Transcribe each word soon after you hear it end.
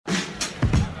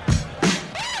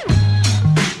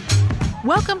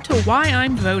Welcome to Why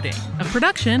I'm Voting, a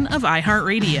production of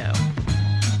iHeartRadio.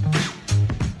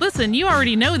 Listen, you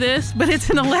already know this, but it's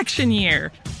an election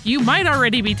year. You might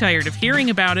already be tired of hearing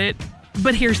about it,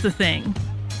 but here's the thing.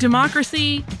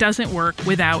 Democracy doesn't work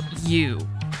without you.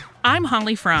 I'm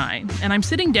Holly Fry, and I'm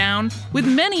sitting down with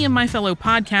many of my fellow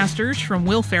podcasters, from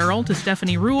Will Ferrell to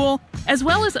Stephanie Ruhle, as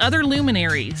well as other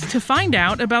luminaries, to find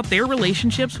out about their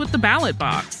relationships with the ballot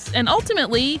box, and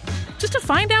ultimately, just to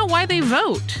find out why they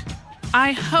vote.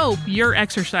 I hope you're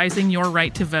exercising your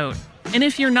right to vote. And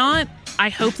if you're not, I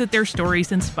hope that their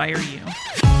stories inspire you.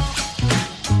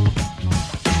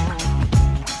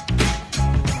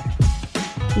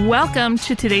 Welcome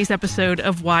to today's episode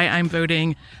of Why I'm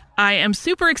Voting. I am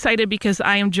super excited because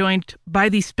I am joined by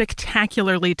the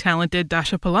spectacularly talented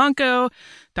Dasha Polanco.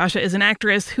 Dasha is an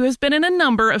actress who has been in a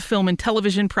number of film and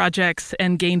television projects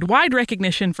and gained wide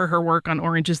recognition for her work on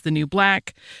Orange is the New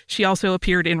Black. She also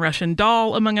appeared in Russian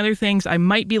Doll, among other things. I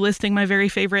might be listing my very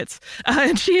favorites.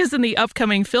 And she is in the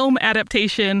upcoming film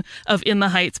adaptation of In the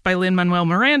Heights by Lin-Manuel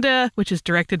Miranda, which is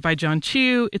directed by John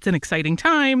Chu. It's an exciting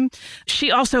time.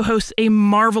 She also hosts a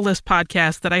marvelous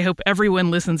podcast that I hope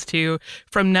everyone listens to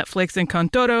from Netflix and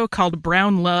Contoro called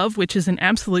Brown Love, which is an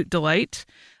absolute delight.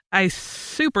 I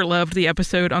super loved the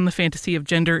episode on the fantasy of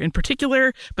gender in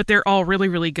particular, but they're all really,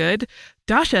 really good.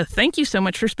 Dasha, thank you so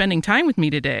much for spending time with me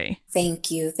today. Thank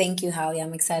you. Thank you, Holly.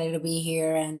 I'm excited to be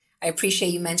here, and I appreciate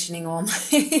you mentioning all my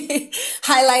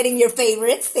highlighting your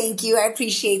favorites. Thank you. I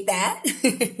appreciate that.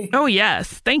 Oh, yes.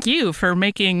 Thank you for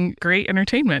making great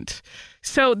entertainment.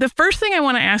 So the first thing I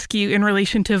want to ask you in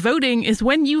relation to voting is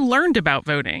when you learned about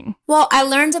voting. Well, I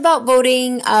learned about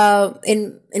voting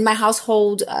in my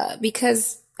household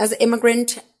because as an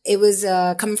immigrant, it was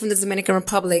coming from the Dominican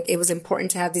Republic. It was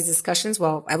important to have these discussions.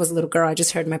 Well, I was a little girl. I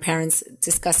just heard my parents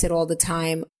discuss it all the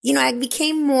time. You know, I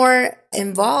became more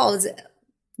involved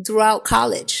throughout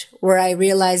college, where I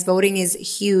realized voting is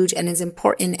huge and is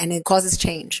important and it causes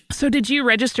change. So did you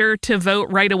register to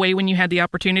vote right away when you had the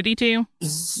opportunity to?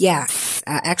 Yes.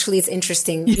 Actually, it's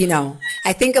interesting. You know,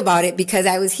 I think about it because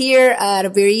I was here at a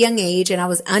very young age and I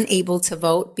was unable to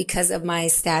vote because of my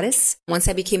status. Once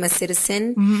I became a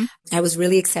citizen, I was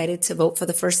really excited to vote for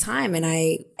the first time. And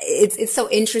it's so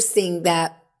interesting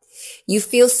that you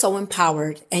feel so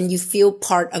empowered and you feel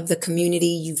part of the community.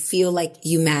 You feel like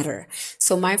you matter.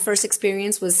 So my first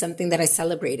experience was something that I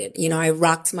celebrated. You know, I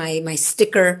rocked my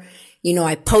sticker. You know,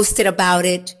 I posted about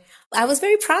it. I was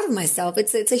very proud of myself.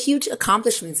 It's a huge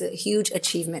accomplishment. It's a huge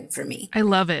achievement for me. I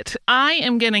love it. I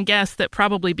am going to guess that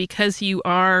probably because you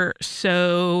are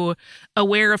so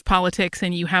aware of politics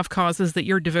and you have causes that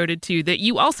you're devoted to, that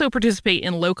you also participate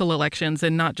in local elections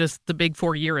and not just the big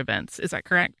 4-year events. Is that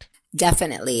correct?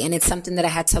 Definitely. And it's something that I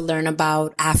had to learn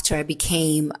about after I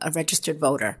became a registered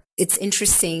voter. It's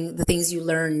interesting the things you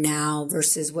learn now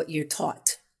versus what you're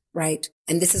taught, right?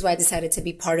 And this is why I decided to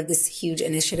be part of this huge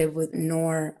initiative with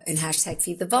NOR and hashtag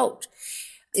Feed the Vote.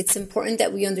 It's important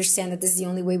that we understand that this is the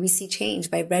only way we see change,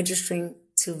 by registering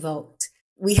to vote.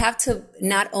 We have to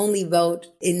not only vote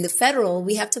in the federal,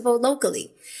 we have to vote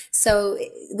locally. So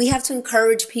we have to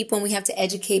encourage people and we have to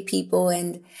educate people,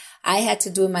 and I had to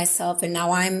do it myself, and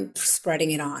now I'm spreading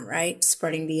it on, right?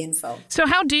 Spreading the info. So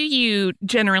how do you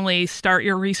generally start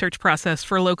your research process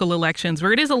for local elections,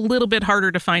 where it is a little bit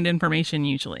harder to find information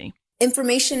usually?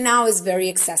 Information now is very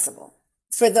accessible.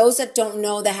 For those that don't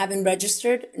know, that haven't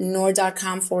registered,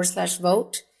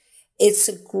 nor.com/vote. It's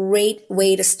a great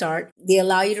way to start. They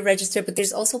allow you to register, but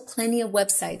there's also plenty of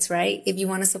websites, right? If you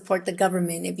want to support the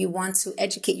government, if you want to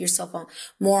educate yourself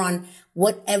more on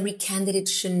what every candidate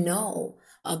should know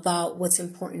about what's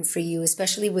important for you,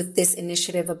 especially with this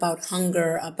initiative about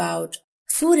hunger, about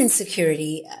food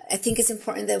insecurity. I think it's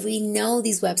important that we know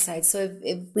these websites. So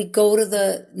if we go to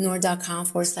the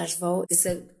nor.com/vote, it's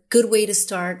a good way to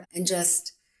start and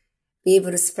just be able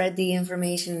to spread the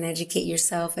information and educate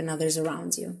yourself and others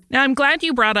around you. Now, I'm glad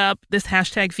you brought up this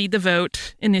hashtag Feed the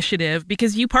Vote initiative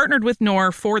because you partnered with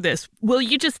NOR for this. Will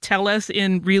you just tell us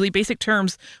in really basic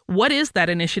terms, what is that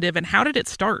initiative and how did it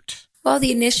start? Well,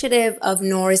 the initiative of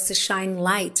NOR is to shine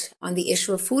light on the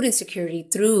issue of food insecurity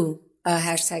through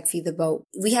hashtag Feed the Vote.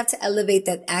 We have to elevate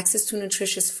that access to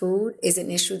nutritious food is an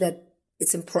issue that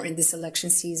it's important this election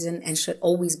season and should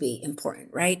always be important,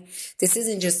 right? This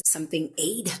isn't just something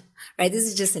aid, right? This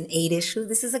is just an aid issue.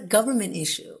 This is a government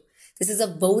issue. This is a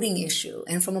voting issue.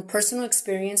 And from a personal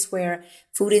experience where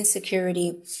food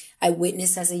insecurity I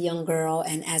witnessed as a young girl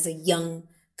and as a young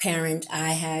parent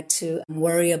I had to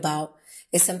worry about,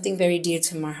 is something very dear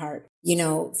to my heart. You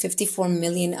know, 54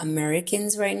 million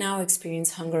Americans right now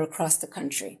experience hunger across the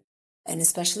country. And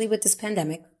especially with this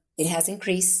pandemic, it has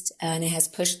increased and it has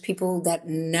pushed people that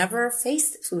never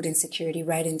faced food insecurity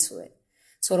right into it.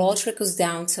 So it all trickles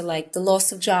down to like the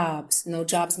loss of jobs. No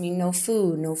jobs mean no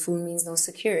food. No food means no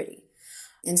security.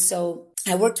 And so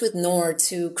I worked with NOR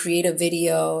to create a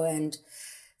video and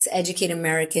to educate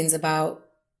Americans about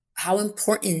how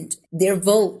important their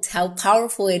vote, how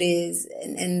powerful it is,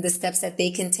 and the steps that they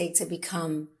can take to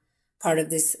become part of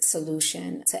this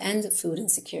solution to end food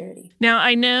insecurity. Now,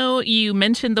 I know you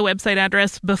mentioned the website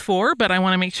address before, but I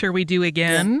want to make sure we do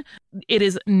again. Yeah. It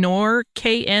is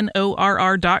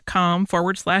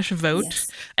KNORR.com/vote.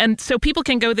 Yes. And so people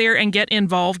can go there and get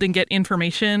involved and get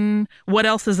information. What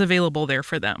else is available there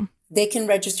for them? They can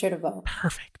register to vote.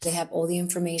 Perfect. They have all the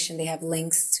information. They have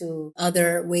links to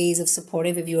other ways of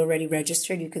supporting. If you already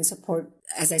registered, you can support,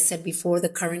 as I said before, the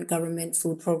current government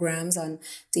food programs on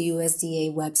the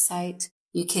USDA website.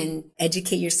 You can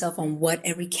educate yourself on what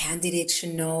every candidate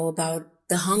should know about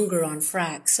the hunger on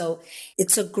FRAC. So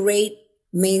it's a great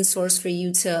main source for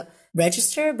you to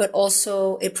register, but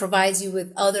also it provides you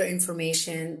with other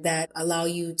information that allow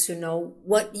you to know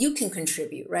what you can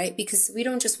contribute, right? Because we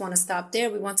don't just want to stop there.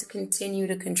 We want to continue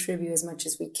to contribute as much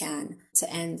as we can to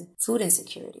end food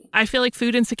insecurity. I feel like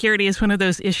food insecurity is one of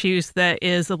those issues that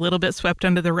is a little bit swept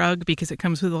under the rug because it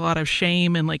comes with a lot of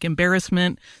shame and like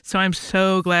embarrassment. So I'm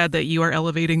so glad that you are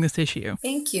elevating this issue.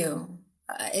 Thank you.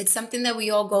 It's something that we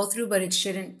all go through, but it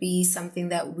shouldn't be something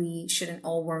that we shouldn't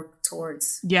all work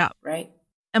towards. Yeah. Right?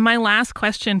 And my last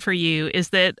question for you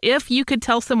is that if you could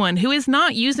tell someone who is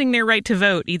not using their right to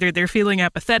vote, either they're feeling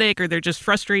apathetic or they're just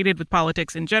frustrated with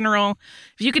politics in general,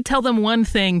 if you could tell them one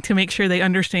thing to make sure they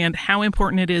understand how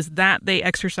important it is that they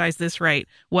exercise this right,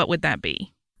 what would that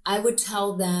be? I would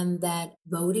tell them that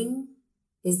voting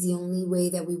is the only way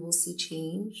that we will see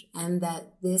change and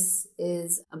that this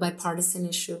is a bipartisan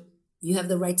issue. You have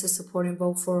the right to support and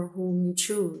vote for whom you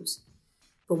choose.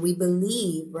 But we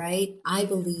believe, right? I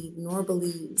believe, NOR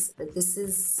believes that this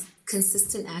is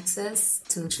consistent access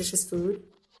to nutritious food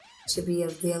should be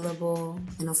available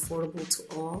and affordable to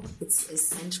all. It's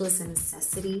essential, it's a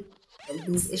necessity. And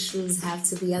these issues have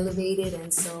to be elevated,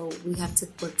 and so we have to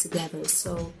work together.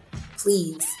 So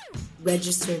please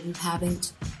register if you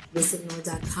haven't. Visit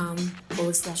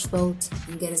NOR.com/vote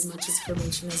and get as much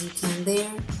information as you can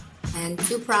there. And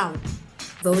feel proud.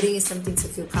 Voting is something to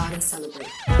feel proud and celebrate.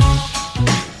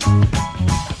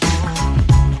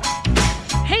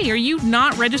 Hey, are you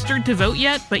not registered to vote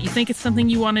yet, but you think it's something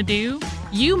you want to do?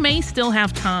 You may still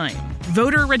have time.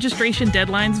 Voter registration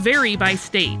deadlines vary by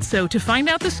state, so to find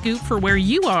out the scoop for where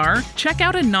you are, check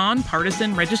out a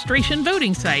nonpartisan registration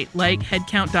voting site like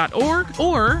headcount.org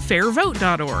or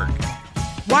fairvote.org.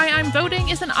 Why I'm Voting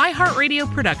is an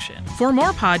iHeartRadio production. For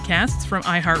more podcasts from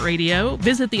iHeartRadio,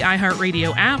 visit the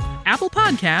iHeartRadio app, Apple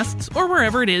Podcasts, or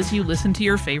wherever it is you listen to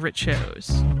your favorite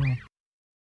shows.